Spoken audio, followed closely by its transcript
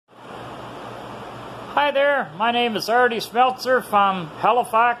Hi there, my name is Ardie Smeltzer from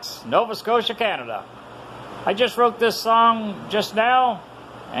Halifax, Nova Scotia, Canada. I just wrote this song just now,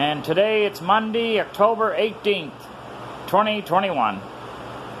 and today it's Monday, October 18th, 2021.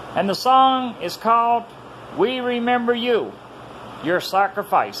 And the song is called We Remember You, Your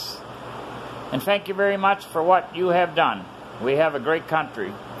Sacrifice. And thank you very much for what you have done. We have a great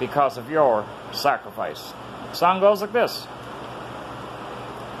country because of your sacrifice. The song goes like this.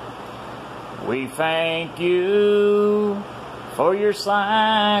 We thank you for your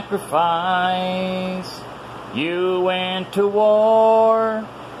sacrifice. You went to war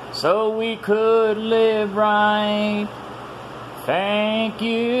so we could live right. Thank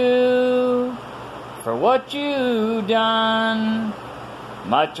you for what you done.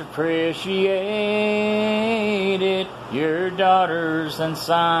 Much appreciated, your daughters and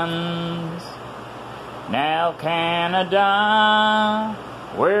sons. Now Canada,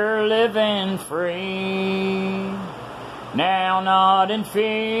 we're living free, now not in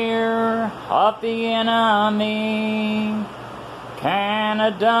fear of the enemy.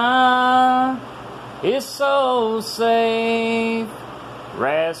 Canada is so safe,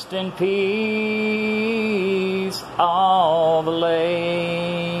 rest in peace all the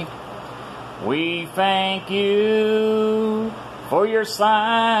late. We thank you for your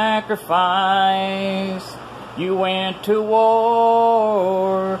sacrifice. You went to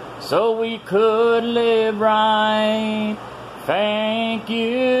war so we could live right. Thank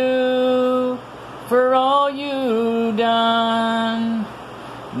you for all you done.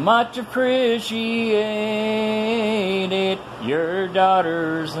 Much appreciated, your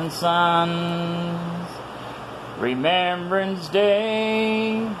daughters and sons. Remembrance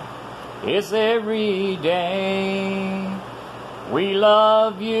Day is every day. We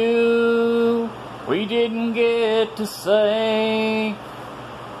love you, we didn't get to say.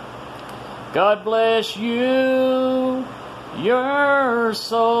 God bless you, your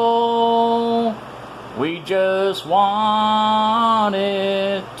soul. We just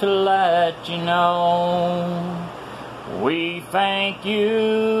wanted to let you know. We thank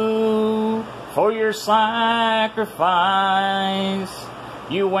you for your sacrifice.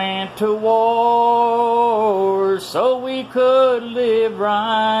 You went to war so we could live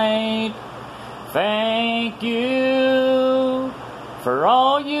right. Thank you for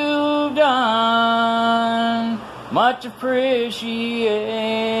all you've done. Much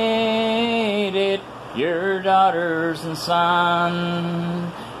appreciated, your daughters and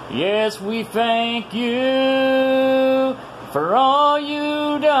sons. Yes, we thank you for all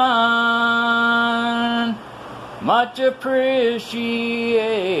you've done. Much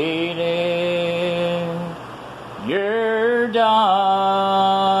appreciated, your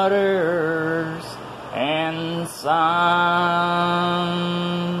daughters and sons.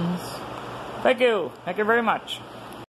 Thank you. Thank you very much.